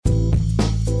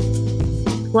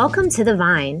Welcome to The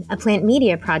Vine, a Plant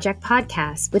Media Project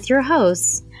podcast with your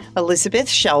hosts, Elizabeth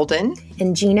Sheldon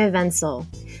and Gina Vensel.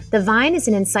 The Vine is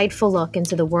an insightful look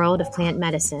into the world of plant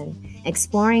medicine,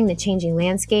 exploring the changing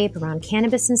landscape around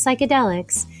cannabis and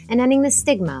psychedelics, and ending the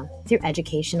stigma through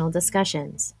educational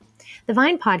discussions. The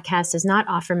Vine podcast does not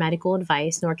offer medical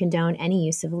advice nor condone any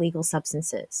use of illegal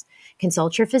substances.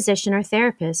 Consult your physician or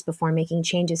therapist before making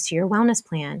changes to your wellness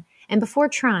plan and before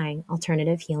trying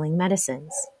alternative healing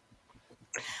medicines.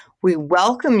 We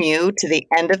welcome you to the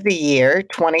end of the year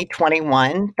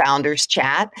 2021 Founders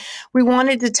Chat. We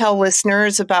wanted to tell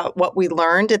listeners about what we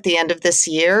learned at the end of this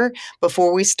year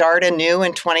before we start anew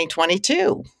in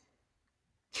 2022.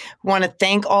 We want to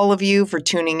thank all of you for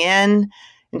tuning in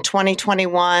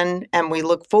 2021, and we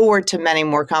look forward to many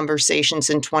more conversations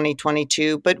in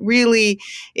 2022. But really,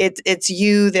 it's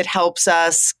you that helps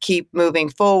us keep moving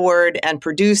forward and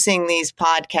producing these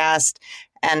podcasts,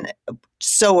 and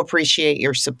so appreciate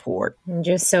your support. I'm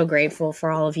just so grateful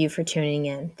for all of you for tuning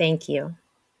in. Thank you.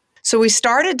 So we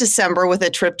started December with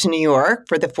a trip to New York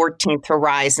for the 14th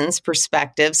Horizons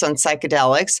Perspectives on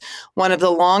Psychedelics, one of the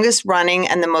longest running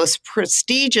and the most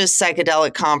prestigious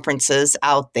psychedelic conferences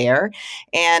out there.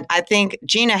 And I think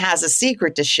Gina has a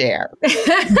secret to share.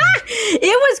 It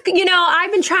was,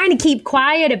 I've been trying to keep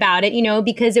quiet about it,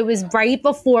 because it was right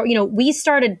before, we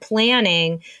started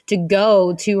planning to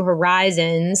go to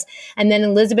Horizons. And then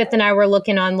Elizabeth and I were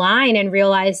looking online and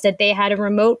realized that they had a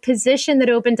remote position that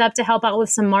opened up to help out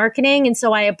with some marketing. And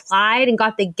so I applied and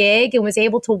got the gig and was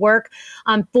able to work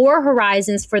for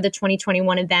Horizons for the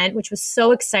 2021 event, which was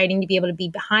so exciting to be able to be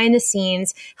behind the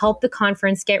scenes, help the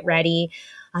conference get ready.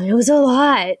 It was a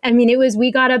lot.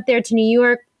 We got up there to New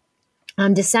York.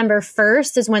 December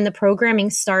 1st is when the programming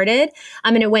started,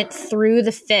 and it went through the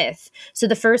 5th. So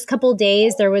the first couple of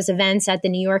days, there was events at the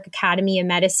New York Academy of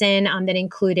Medicine that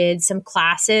included some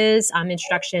classes,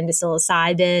 introduction to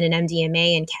psilocybin and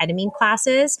MDMA and ketamine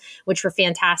classes, which were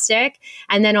fantastic.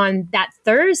 And then on that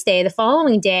Thursday, the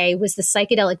following day, was the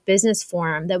Psychedelic Business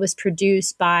Forum that was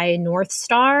produced by North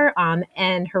Star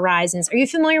and Horizons. Are you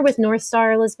familiar with North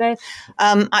Star, Elizabeth?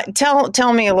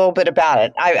 Tell me a little bit about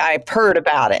it. I've heard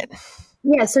about it.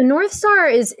 Yeah, so North Star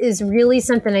is really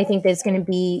something I think that's going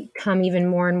to become even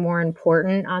more and more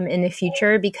important in the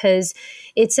future, because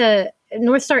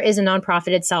North Star is a nonprofit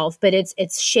itself, but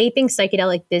it's shaping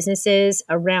psychedelic businesses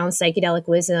around psychedelic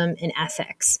wisdom and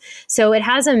ethics. So it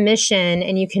has a mission,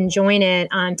 and you can join it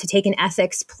to take an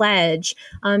ethics pledge,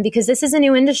 because this is a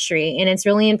new industry and it's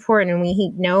really important. And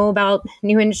we know about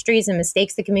new industries and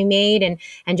mistakes that can be made,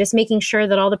 and just making sure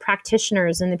that all the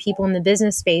practitioners and the people in the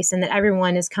business space and that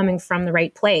everyone is coming from the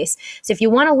right place. So if you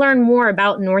want to learn more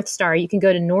about North Star, you can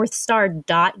go to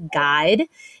northstar.guide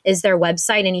is their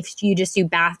website. And if you just do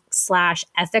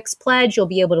 /ethics pledge, you'll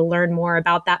be able to learn more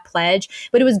about that pledge.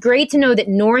 But it was great to know that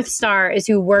North Star is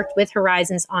who worked with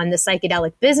Horizons on the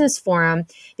Psychedelic Business Forum,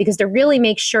 because to really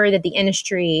make sure that the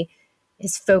industry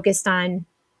is focused on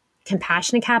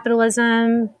compassionate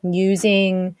capitalism,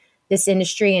 using this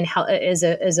industry and as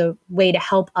a way to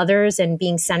help others and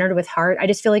being centered with heart. I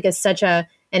just feel like it's such an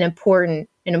important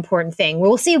thing.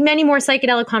 We'll see many more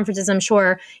psychedelic conferences, I'm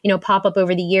sure, pop up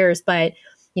over the years, but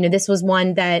this was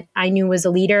one that I knew was a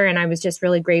leader, and I was just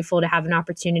really grateful to have an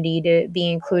opportunity to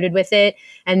be included with it.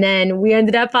 And then we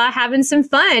ended up having some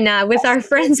fun with our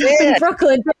friends up in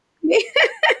Brooklyn.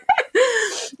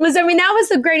 That was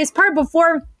the greatest part.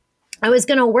 Before I was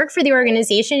going to work for the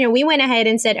organization, we went ahead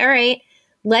and said, all right,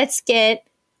 let's get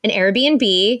an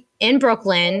Airbnb in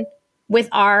Brooklyn with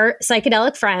our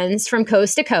psychedelic friends from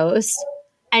coast to coast.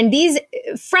 And these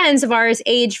friends of ours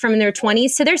aged from their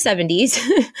 20s to their 70s,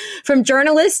 from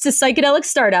journalists to psychedelic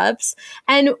startups.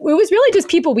 And it was really just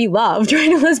people we loved,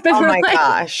 right, Elizabeth? Oh my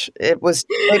gosh. It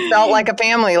felt like a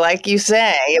family, like you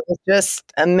say. It was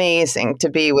just amazing to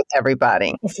be with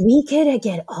everybody. If we could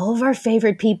get all of our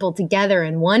favorite people together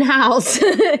in one house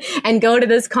and go to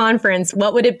this conference,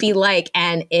 what would it be like?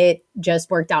 And it just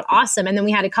worked out awesome. And then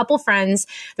we had a couple friends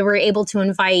that were able to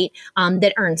invite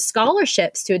that earned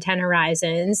scholarships to attend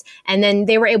Horizons. And then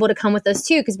they were able to come with us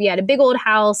too, because we had a big old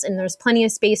house and there's plenty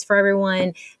of space for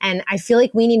everyone. And I feel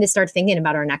like we need to start thinking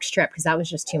about our next trip, because that was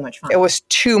just too much fun. It was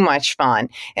too much fun.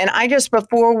 And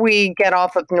before we get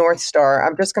off of North Star,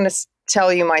 I'm just going to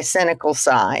tell you my cynical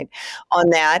side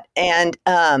on that. And,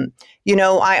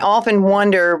 I often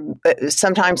wonder,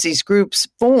 sometimes these groups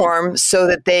form so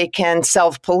that they can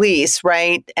self-police,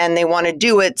 right? And they want to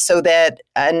do it so that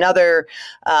another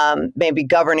maybe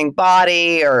governing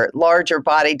body or larger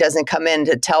body doesn't come in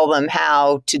to tell them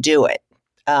how to do it.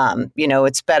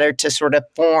 it's better to sort of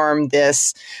form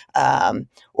this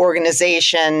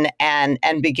organization and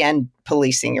begin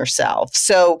policing yourself.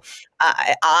 So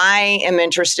I am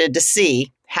interested to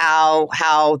see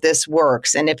how this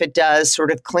works, and if it does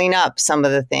sort of clean up some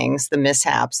of the things, the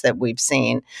mishaps that we've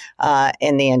seen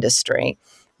in the industry.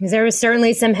 Because there was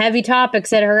certainly some heavy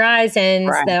topics at Horizons.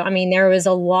 Right. There was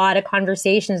a lot of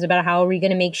conversations about how are we going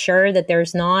to make sure that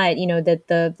there's not, that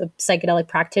the psychedelic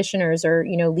practitioners are,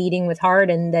 leading with heart,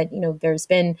 and that, there's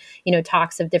been,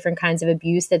 talks of different kinds of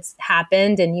abuse that's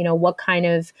happened, and, what kind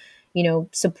of,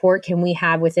 support can we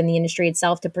have within the industry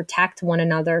itself to protect one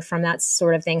another from that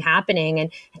sort of thing happening. And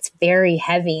it's very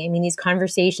heavy. These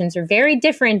conversations are very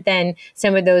different than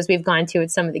some of those we've gone to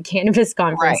at some of the cannabis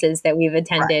conferences that we've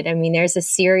attended. Right. There's a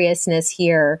seriousness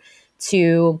here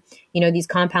to, these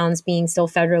compounds being still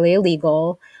federally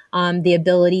illegal, the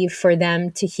ability for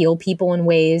them to heal people in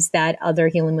ways that other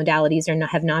healing modalities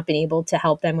have not been able to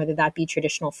help them, whether that be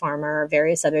traditional pharma or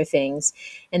various other things.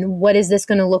 And what is this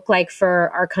going to look like for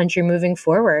our country moving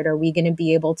forward? Are we going to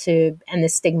be able to end the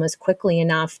stigmas quickly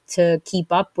enough to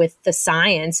keep up with the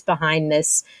science behind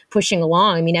this pushing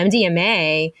along?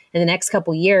 MDMA in the next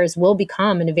couple of years will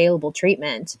become an available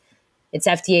treatment. It's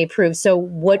FDA approved. So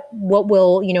what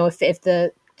will, if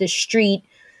the street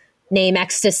name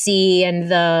ecstasy and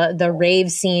the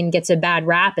rave scene gets a bad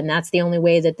rap, and that's the only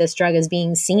way that this drug is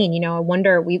being seen. I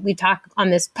wonder, we talk on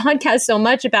this podcast so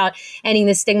much about ending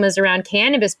the stigmas around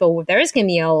cannabis, but there's going to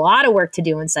be a lot of work to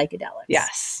do in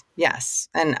psychedelics. Yes.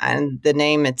 And the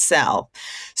name itself.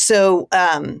 So,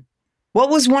 what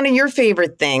was one of your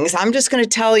favorite things? I'm just going to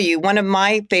tell you, one of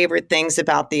my favorite things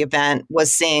about the event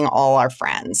was seeing all our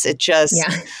friends. It just,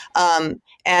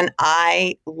 and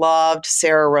I loved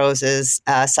Sarah Rose's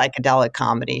psychedelic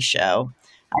comedy show.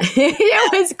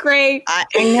 It was great. I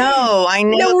know.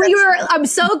 I'm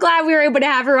so glad we were able to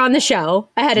have her on the show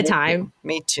ahead of time.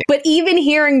 Me too. But even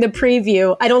hearing the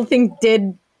preview, I don't think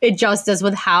did it justice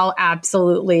with how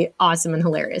absolutely awesome and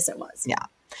hilarious it was. Yeah.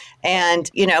 And,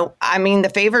 my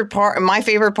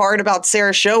favorite part about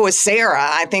Sarah's show was Sarah.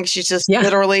 I think she's just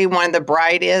literally one of the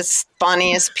brightest,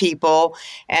 funniest people.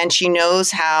 And she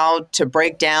knows how to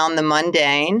break down the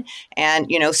mundane. And,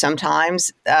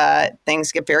 sometimes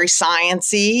things get very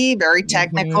sciencey, very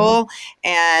technical.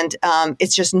 And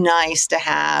it's just nice to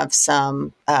have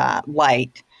some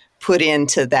light put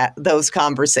into those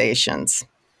conversations.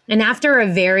 And after a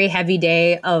very heavy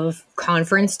day of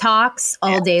conference talks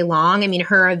all day long,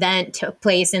 her event took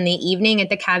place in the evening at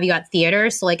the Caveat Theater.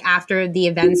 So after the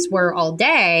events were all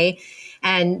day,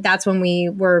 and that's when we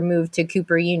were moved to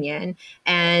Cooper Union.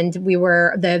 And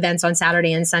the events on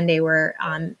Saturday and Sunday were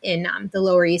in the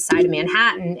Lower East Side of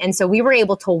Manhattan. And so we were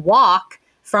able to walk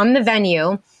from the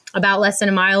venue about less than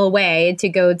a mile away to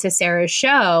go to Sarah's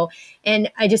show.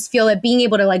 And I just feel that being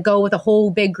able to go with a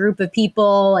whole big group of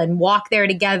people and walk there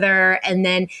together and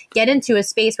then get into a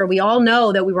space where we all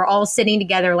know that we were all sitting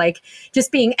together,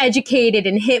 just being educated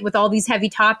and hit with all these heavy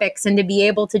topics, and to be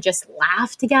able to just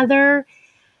laugh together.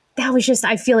 That was just,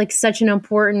 I feel such an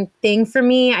important thing for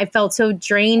me. I felt so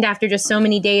drained after just so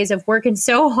many days of working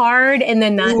so hard. And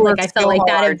then I felt like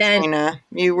that event. Gina.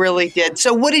 You really did.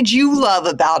 So what did you love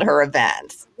about her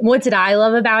event? What did I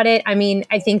love about it?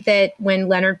 I think that when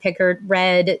Leonard Pickard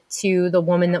read to the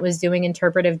woman that was doing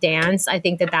interpretive dance, I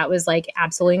think that was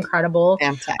absolutely incredible.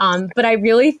 But I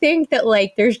really think that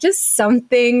there's just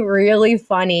something really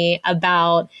funny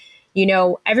about,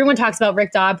 everyone talks about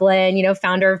Rick Doblin,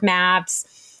 founder of MAPS.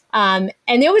 And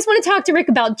they always want to talk to Rick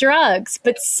about drugs,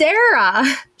 but Sarah,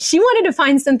 she wanted to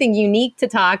find something unique to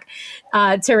talk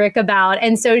to Rick about.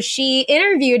 And so she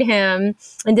interviewed him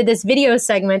and did this video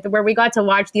segment where we got to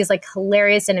watch these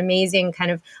hilarious and amazing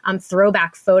kind of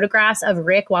throwback photographs of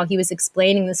Rick while he was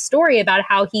explaining the story about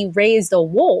how he raised a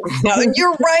wolf. No,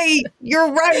 you're right.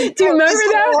 Do you remember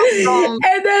that? Awesome.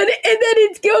 And then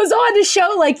it goes on to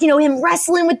show him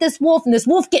wrestling with this wolf, and this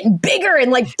wolf getting bigger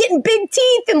and getting big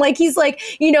teeth, and he's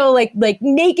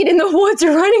naked in the woods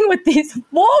running with this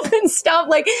wolf and stuff.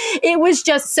 It was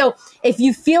just, so if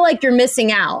you feel like you're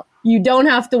missing out, you don't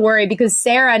have to worry, because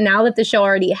Sarah, now that the show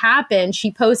already happened,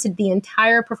 she posted the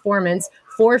entire performance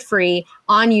for free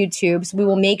on YouTube. So we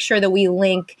will make sure that we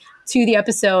link to the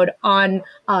episode on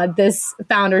this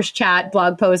Founders Chat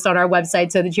blog post on our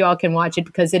website so that you all can watch it,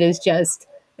 because it is just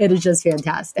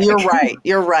fantastic.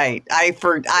 You're right. I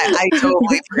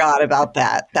totally forgot about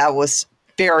that. That was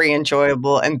very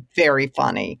enjoyable and very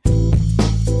funny.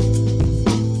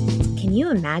 Can you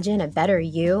imagine a better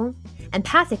you?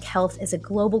 Empathic Health is a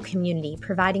global community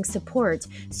providing support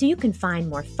so you can find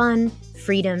more fun,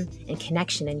 freedom, and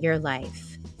connection in your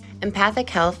life. Empathic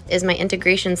Health is my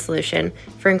integration solution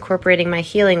for incorporating my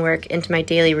healing work into my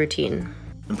daily routine.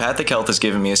 Empathic Health has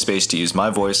given me a space to use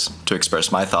my voice, to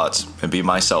express my thoughts, and be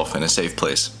myself in a safe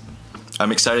place.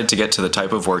 I'm excited to get to the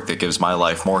type of work that gives my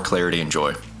life more clarity and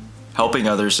joy. Helping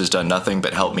others has done nothing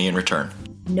but help me in return.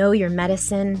 Know your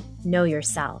medicine, know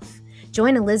yourself.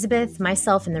 Join Elizabeth,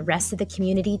 myself, and the rest of the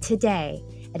community today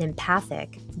at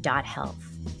empathic.health.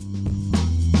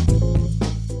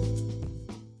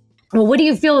 Well, what do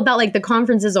you feel about like the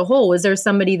conference as a whole? Was there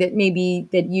somebody that maybe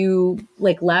that you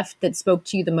like left that spoke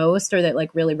to you the most or that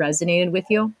like really resonated with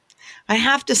you? I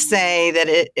have to say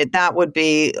that that would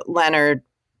be Leonard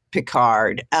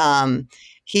Picard.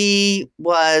 He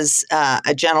was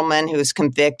a gentleman who was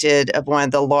convicted of one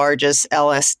of the largest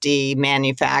LSD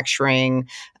manufacturing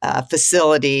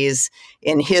facilities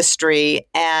in history.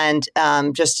 And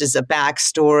just as a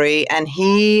backstory, and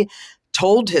he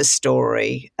told his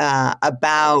story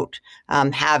about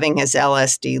having his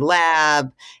LSD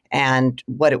lab and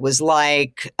what it was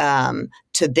like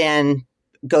to then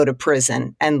go to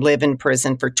prison and live in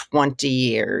prison for 20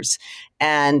 years.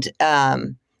 And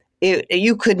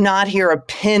you could not hear a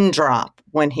pin drop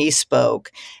when he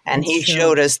spoke. And he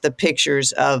showed us the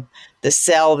pictures of the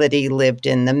cell that he lived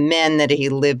in, the men that he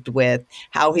lived with,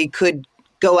 how he could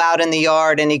go out in the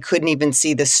yard and he couldn't even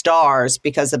see the stars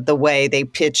because of the way they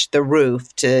pitched the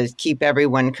roof to keep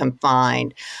everyone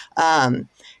confined.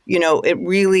 It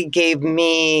really gave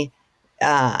me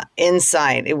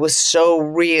insight. It was so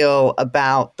real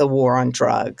about the war on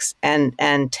drugs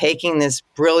and taking this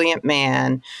brilliant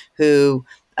man who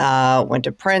went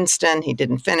to Princeton. He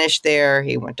didn't finish there.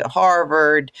 He went to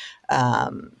Harvard,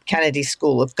 Kennedy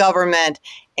School of Government,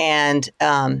 and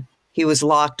he was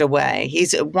locked away.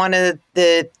 He's one of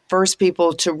the first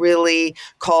people to really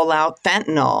call out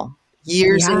fentanyl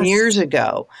years and years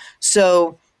ago.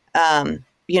 So,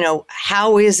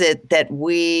 how is it that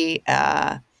we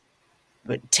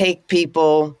take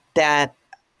people that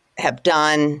have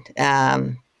done,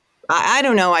 I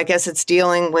don't know, I guess it's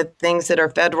dealing with things that are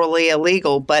federally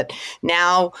illegal, but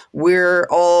now we're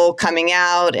all coming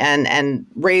out and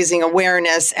raising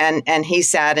awareness, and he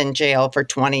sat in jail for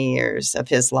 20 years of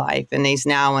his life, and he's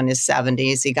now in his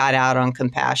 70s. He got out on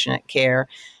compassionate care,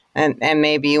 and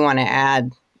maybe you want to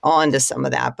add on to some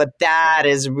of that, but that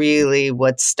is really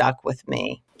what stuck with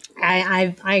me.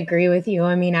 I agree with you.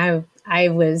 I mean, I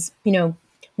was,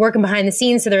 working behind the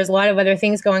scenes, so there's a lot of other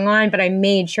things going on, but I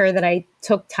made sure that I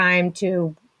took time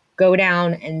to go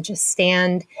down and just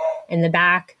stand in the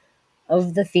back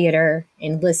of the theater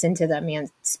and listen to that man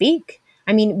speak.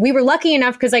 I mean, we were lucky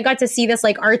enough because I got to see this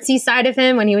like artsy side of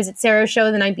him when he was at Sarah's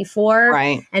show the night before.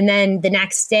 Right. And then the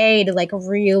next day to like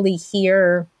really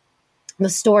hear the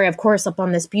story, of course, up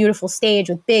on this beautiful stage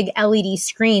with big LED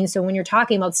screens. So when you're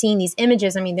talking about seeing these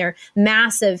images, I mean, they're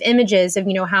massive images of,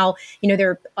 how,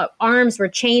 their arms were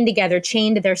chained together,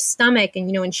 chained to their stomach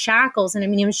and, in shackles. And I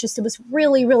mean, it was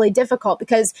really, really difficult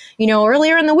because,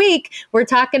 earlier in the week, we're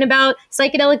talking about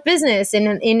psychedelic business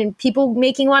and people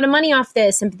making a lot of money off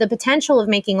this and the potential of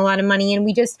making a lot of money. And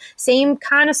we just, same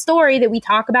kind of story that we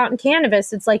talk about in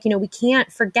cannabis. It's like, we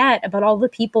can't forget about all the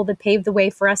people that paved the way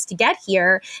for us to get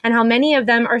here and how many of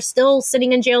them are still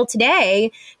sitting in jail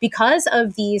today because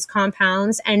of these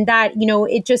compounds. And that,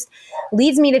 it just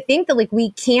leads me to think that like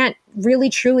we can't really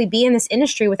truly be in this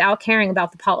industry without caring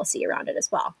about the policy around it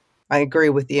as well. I agree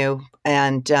with you.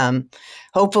 And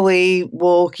hopefully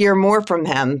we'll hear more from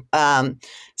him.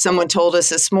 Someone told us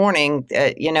this morning,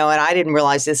 and I didn't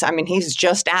realize this. I mean, he's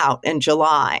just out in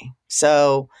July.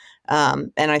 So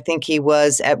and I think he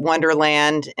was at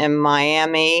Wonderland in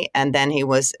Miami, and then he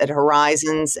was at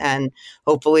Horizons, and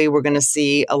hopefully we're going to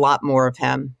see a lot more of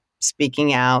him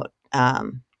speaking out.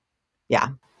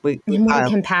 What a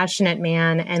compassionate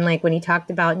man. And like when he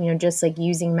talked about, just like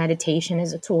using meditation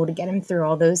as a tool to get him through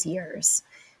all those years,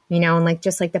 and like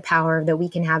just like the power that we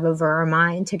can have over our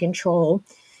mind to control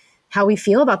how we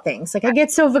feel about things. Like I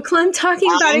get so verklempt talking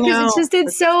about it because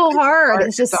it's so hard.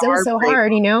 It's just so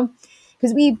hard,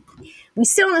 because we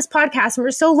sit on this podcast and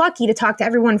we're so lucky to talk to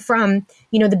everyone from,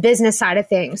 the business side of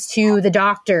things to the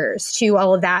doctors to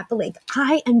all of that. But like,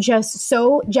 I am just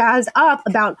so jazzed up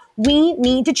about we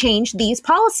need to change these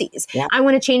policies. Yeah. I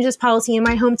want to change this policy in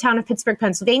my hometown of Pittsburgh,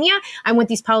 Pennsylvania. I want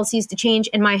these policies to change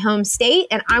in my home state.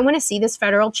 And I want to see this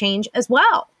federal change as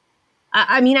well.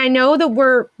 I mean, I know that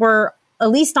we're at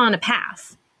least on a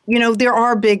path. There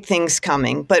are big things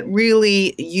coming, but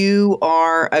really you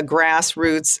are a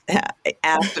grassroots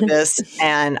activist,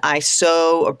 and I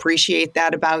so appreciate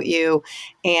that about you.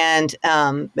 And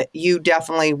you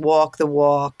definitely walk the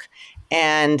walk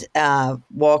and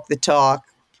walk the talk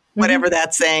whatever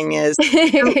that saying is.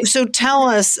 So tell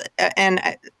us, and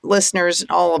listeners,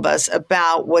 all of us,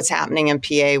 about what's happening in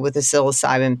PA with the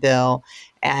psilocybin bill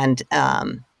and,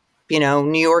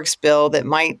 New York's bill that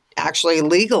might actually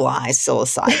legalize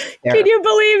psilocybin. Can you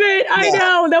believe it? I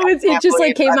know. It just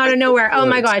like came out of nowhere. Oh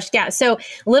my gosh. Yeah. So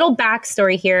little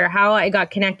backstory here, how I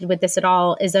got connected with this at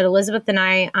all is that Elizabeth and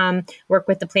I work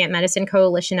with the Plant Medicine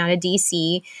Coalition out of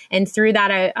DC. And through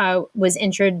that, I was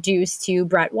introduced to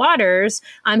Brett Waters,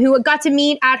 who got to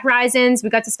meet at Horizons. We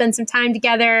got to spend some time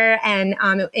together and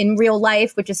in real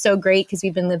life, which is so great because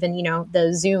we've been living,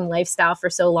 the Zoom lifestyle for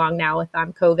so long now with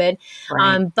COVID.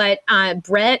 Right. But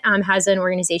Brett has an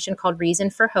organization called Reason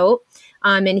for Hope.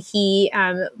 And he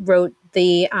wrote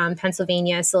the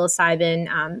Pennsylvania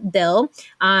psilocybin bill,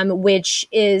 which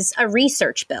is a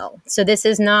research bill. So this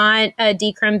is not a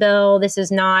decrim bill. This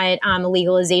is not a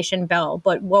legalization bill.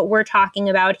 But what we're talking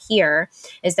about here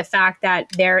is the fact that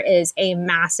there is a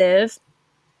massive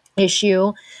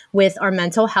issue with our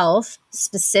mental health,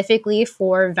 specifically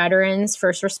for veterans,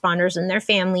 first responders, and their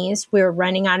families. We're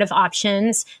running out of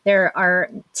options. There are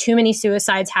too many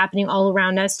suicides happening all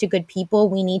around us to good people.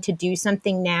 We need to do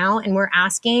something now. And we're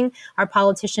asking our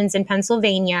politicians in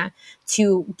Pennsylvania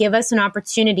to give us an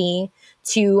opportunity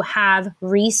to have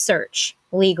research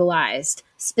legalized,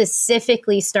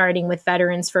 specifically starting with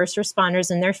veterans, first responders,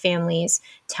 and their families,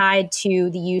 tied to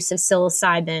the use of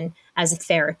psilocybin as a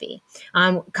therapy.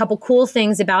 A couple cool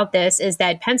things about this is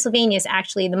that Pennsylvania is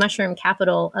actually the mushroom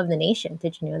capital of the nation.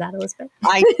 Did you know that, Elizabeth?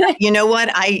 You know what?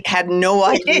 I had no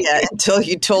idea until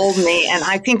you told me, and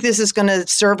I think this is going to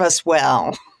serve us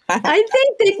well. I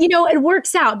think that, it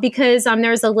works out because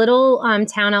there's a little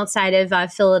town outside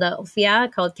of Philadelphia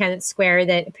called Kennett Square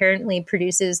that apparently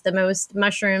produces the most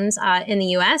mushrooms in the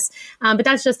U.S. But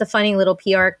that's just a funny little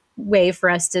PR way for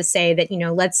us to say that,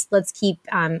 let's keep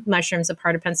mushrooms a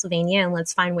part of Pennsylvania and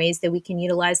let's find ways that we can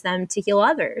utilize them to heal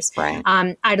others. Right.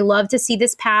 I'd love to see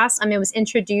this pass. It was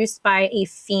introduced by a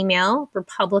female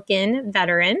Republican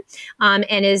veteran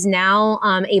and is now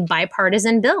a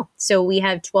bipartisan bill. So we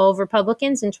have 12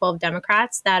 Republicans and 12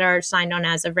 Democrats that are signed on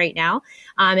as of right now.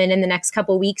 And in the next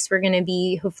couple of weeks, we're going to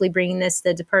be hopefully bringing this to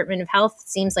the Department of Health. It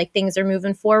seems like things are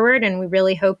moving forward, and we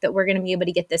really hope that we're going to be able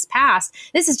to get this passed.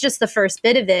 This is just the first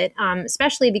bit of it.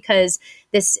 Especially because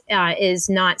this is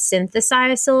not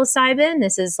synthesized psilocybin.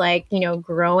 This is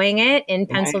growing it in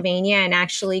Pennsylvania and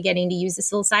actually getting to use the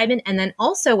psilocybin. And then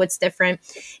also what's different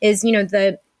is,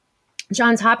 the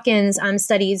Johns Hopkins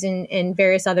studies and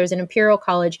various others in Imperial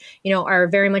College, are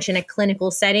very much in a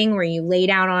clinical setting where you lay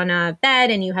down on a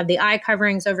bed and you have the eye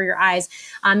coverings over your eyes.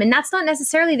 And that's not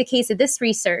necessarily the case of this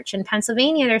research. In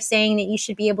Pennsylvania, they're saying that you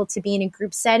should be able to be in a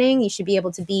group setting. You should be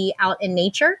able to be out in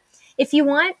nature if you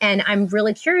want. And I'm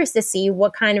really curious to see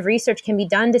what kind of research can be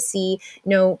done to see,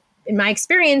 in my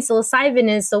experience, psilocybin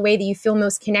is the way that you feel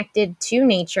most connected to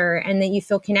nature and that you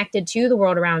feel connected to the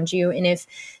world around you. And if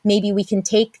maybe we can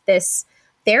take this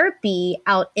therapy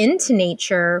out into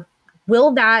nature,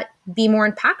 will that be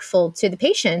more impactful to the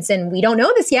patients? And we don't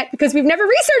know this yet because we've never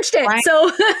researched it. Right.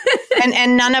 So,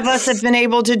 and none of us have been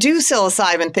able to do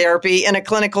psilocybin therapy in a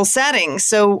clinical setting.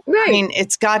 So, right.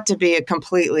 It's got to be a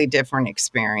completely different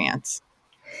experience.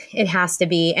 It has to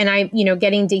be. And I,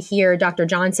 getting to hear Dr.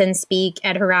 Johnson speak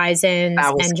at Horizons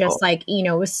and just cool.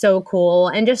 It was so cool.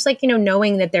 And just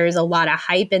knowing that there's a lot of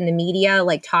hype in the media,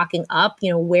 talking up,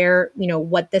 where,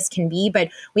 what this can be, but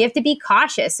we have to be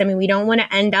cautious. We don't want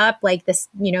to end up like this,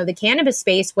 the cannabis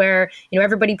space where,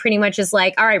 everybody pretty much is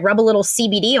like, all right, rub a little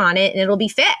CBD on it and it'll be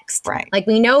fixed. Right.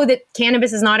 We know that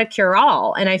cannabis is not a cure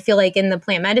all. And I feel like in the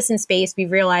plant medicine space,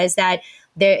 we've realized that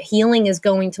the healing is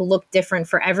going to look different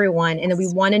for everyone. And that we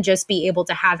want to just be able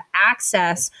to have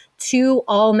access to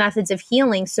all methods of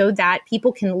healing so that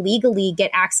people can legally get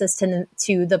access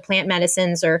to the plant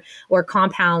medicines or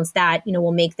compounds that,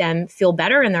 will make them feel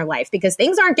better in their life, because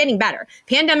things aren't getting better.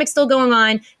 Pandemic's still going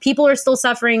on. People are still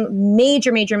suffering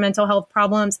major, major mental health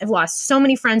problems. I've lost so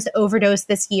many friends to overdose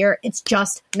this year. It's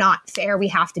just not fair. We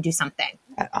have to do something.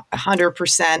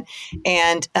 100%.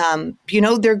 And,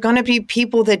 there are going to be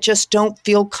people that just don't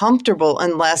feel comfortable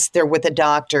unless they're with a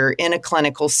doctor in a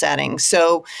clinical setting.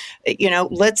 So,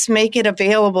 let's make it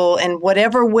available in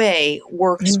whatever way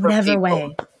works for people.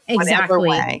 Way. Exactly. Whatever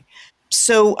way.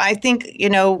 So I think,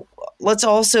 let's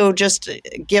also just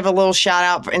give a little shout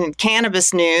out in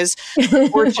cannabis news.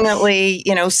 Fortunately,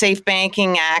 Safe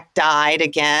Banking Act died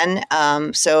again.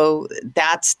 So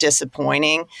that's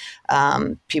disappointing.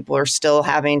 People are still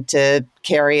having to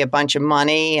carry a bunch of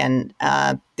money and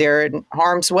they're in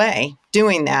harm's way.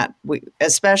 doing that,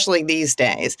 especially these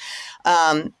days.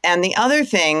 And the other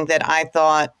thing that I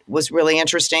thought was really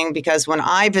interesting, because when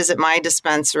I visit my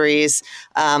dispensaries,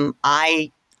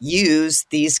 I use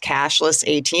these cashless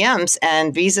ATMs,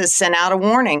 and Visa sent out a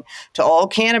warning to all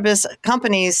cannabis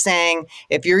companies saying,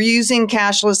 if you're using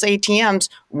cashless ATMs,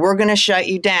 we're going to shut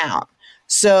you down.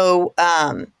 So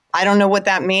I don't know what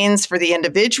that means for the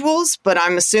individuals, but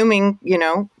I'm assuming,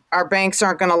 our banks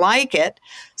aren't going to like it.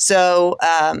 So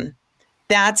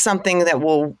that's something that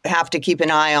we'll have to keep an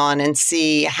eye on and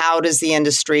see, how does the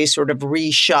industry sort of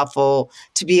reshuffle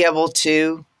to be able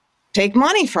to take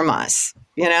money from us,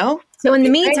 So in the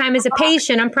meantime, as a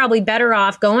patient, I'm probably better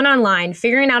off going online,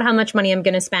 figuring out how much money I'm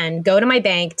going to spend, go to my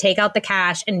bank, take out the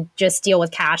cash, and just deal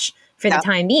with cash for the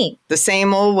time being. The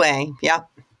same old way. Yep.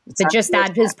 But just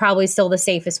that is probably still the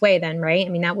safest way then, right? I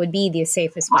mean, that would be the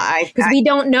safest way. Because we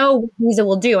don't know what Visa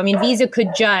will do. I mean, Visa could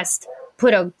just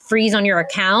put a freeze on your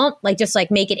account, just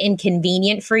make it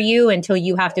inconvenient for you until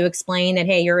you have to explain that,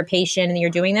 hey, you're a patient and you're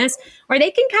doing this. Or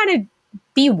they can kind of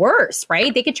be worse,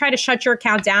 right? They could try to shut your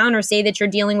account down or say that you're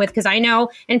dealing with, because I know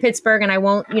in Pittsburgh, and I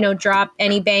won't, drop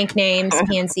any bank names,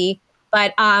 PNC,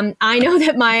 but I know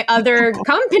that my other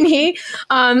company,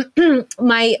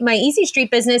 my Easy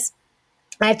Street business,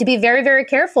 I have to be very, very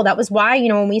careful. That was why,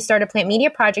 when we started Plant Media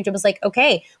Project, it was like,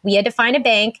 okay, we had to find a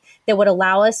bank that would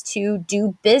allow us to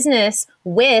do business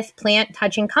with plant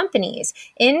touching companies.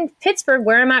 In Pittsburgh,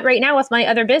 where I'm at right now with my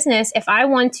other business, if I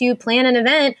want to plan an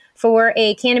event for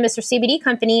a cannabis or CBD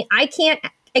company, I can't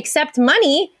accept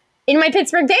money in my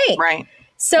Pittsburgh bank. Right.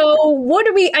 So what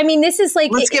do we, this is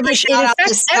let's give a shout out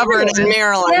to Severn in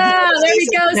Maryland. Yeah, there we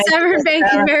go. Severn Bank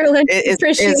in Maryland is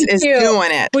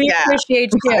doing it. We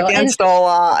appreciate you. Against all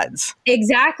odds.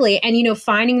 Exactly. And,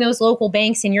 finding those local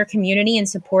banks in your community and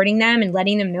supporting them and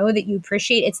letting them know that you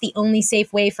appreciate it's the only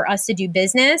safe way for us to do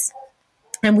business.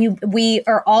 And we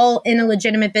are all in a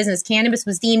legitimate business. Cannabis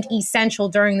was deemed essential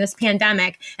during this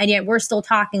pandemic, and yet we're still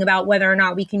talking about whether or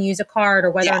not we can use a card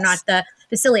or whether or not the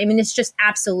facility. It's just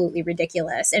absolutely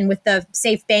ridiculous. And with the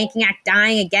Safe Banking Act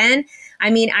dying again, I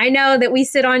know that we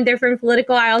sit on different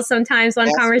political aisles sometimes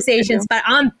on conversations, but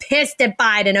I'm pissed at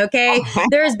Biden, okay?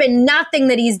 There's been nothing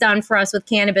that he's done for us with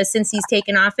cannabis since he's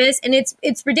taken office, and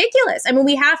it's ridiculous.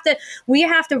 We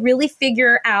have to really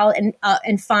figure out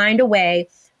and find a way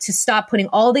to stop putting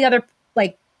all the other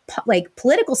like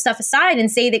political stuff aside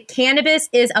and say that cannabis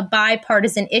is a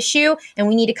bipartisan issue, and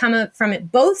we need to come from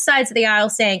it both sides of the aisle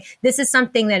saying this is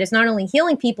something that is not only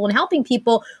healing people and helping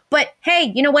people, but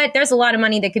hey, you know what? There's a lot of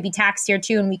money that could be taxed here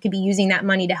too, and we could be using that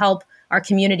money to help our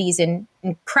communities in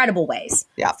incredible ways.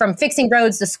 Yeah. From fixing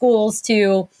roads to schools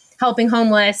to helping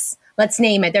homeless. Let's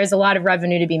name it. There's a lot of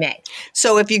revenue to be made.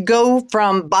 So if you go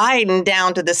from Biden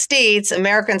down to the states,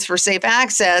 Americans for Safe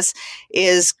Access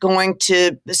is going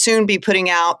to soon be putting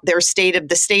out their State of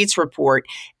the States report.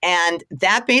 And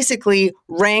that basically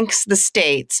ranks the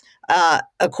states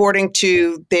according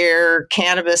to their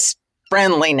cannabis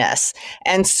friendliness.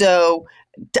 And so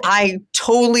I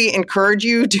totally encourage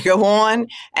you to go on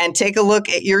and take a look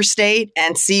at your state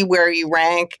and see where you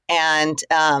rank. And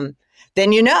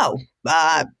then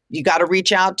you got to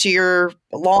reach out to your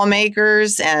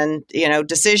lawmakers and,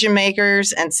 decision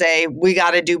makers and say, we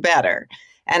got to do better.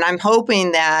 And I'm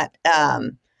hoping that,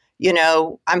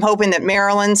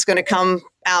 Maryland's going to come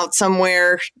out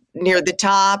somewhere near the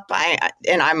top.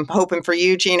 And I'm hoping for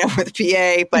you, Gina, with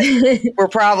PA, but we're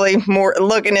probably more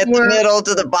looking at the middle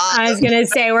to the bottom. I was going to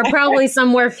say, we're probably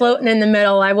somewhere floating in the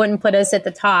middle. I wouldn't put us at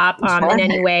the top in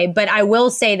any way. But I will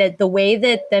say that the way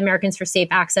that the Americans for Safe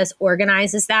Access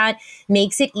organizes that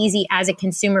makes it easy as a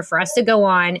consumer for us to go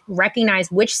on,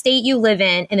 recognize which state you live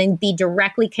in, and then be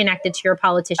directly connected to your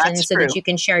politician that you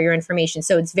can share your information.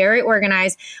 So it's very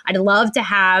organized. I'd love to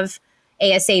have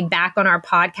ASA back on our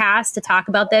podcast to talk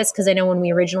about this, because I know when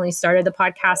we originally started the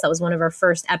podcast, that was one of our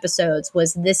first episodes,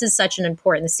 was this is such an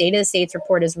important, the State of the States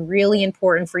report is really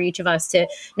important for each of us to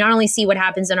not only see what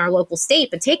happens in our local state,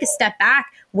 but take a step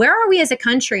back. Where are we as a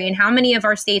country, and how many of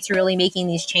our states are really making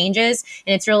these changes?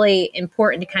 And it's really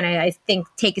important to kind of, I think,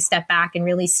 take a step back and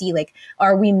really see,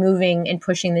 are we moving and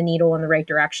pushing the needle in the right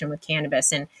direction with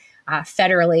cannabis? And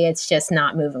federally, it's just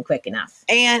not moving quick enough.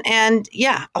 And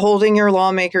holding your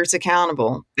lawmakers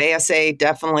accountable. ASA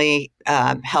definitely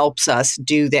helps us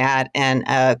do that in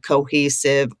a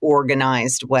cohesive,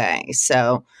 organized way.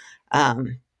 So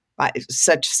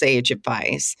such sage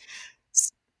advice.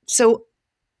 So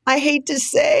I hate to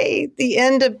say the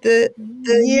end of the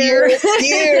year is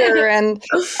here. And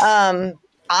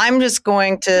I'm just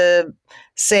going to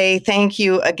say thank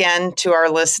you again to our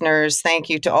listeners. Thank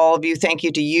you to all of you. Thank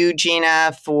you to you,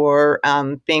 Gina, for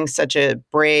being such a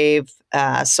brave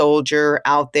soldier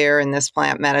out there in this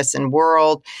plant medicine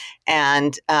world.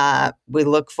 And we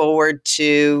look forward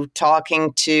to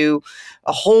talking to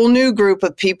a whole new group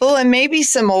of people, and maybe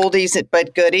some oldies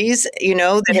but goodies,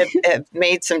 that have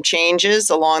made some changes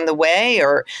along the way,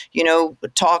 or,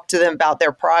 talk to them about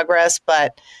their progress.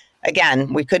 But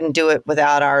again, we couldn't do it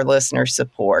without our listener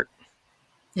support.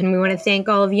 And we want to thank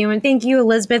all of you. And thank you,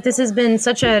 Elizabeth. This has been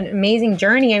such an amazing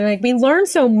journey. I mean, we learn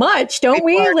so much, don't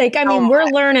we? We're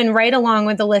learning right along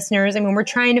with the listeners. We're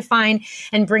trying to find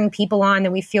and bring people on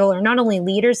that we feel are not only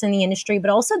leaders in the industry, but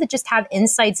also that just have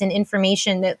insights and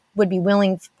information that would be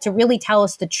willing to really tell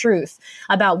us the truth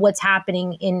about what's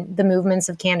happening in the movements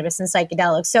of cannabis and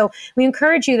psychedelics. So we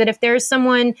encourage you that if there's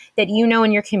someone that you know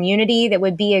in your community that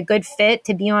would be a good fit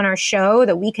to be on our show,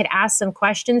 that we could ask some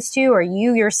questions to, or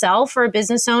you yourself are a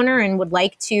business owner and would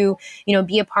like to,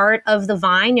 be a part of the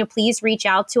Vine, please reach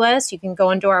out to us. You can go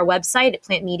onto our website at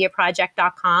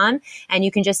plantmediaproject.com, and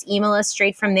you can just email us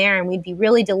straight from there. And we'd be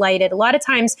really delighted. A lot of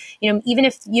times, even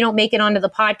if you don't make it onto the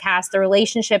podcast, the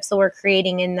relationships that we're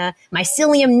creating in the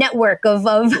mycelium network of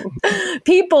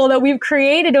people that we've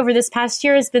created over this past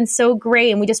year has been so great.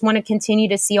 And we just want to continue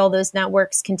to see all those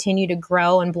networks continue to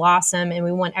grow and blossom. And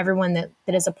we want everyone that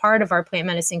is a part of our plant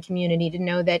medicine community to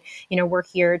know that, we're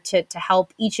here to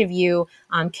help each of you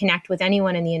connect with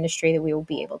anyone in the industry that we will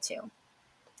be able to.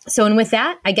 So, and with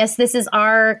that, I guess this is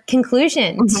our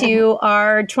conclusion to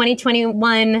our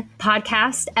 2021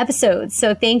 podcast episodes.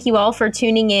 So thank you all for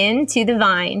tuning in to the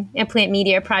Vine and Plant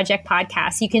Media Project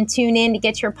podcast. You can tune in to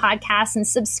get your podcast and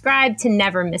subscribe to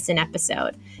never miss an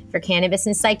episode. For cannabis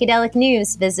and psychedelic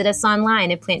news, visit us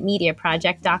online at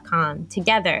plantmediaproject.com.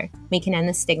 Together, we can end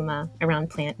the stigma around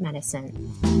plant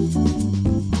medicine.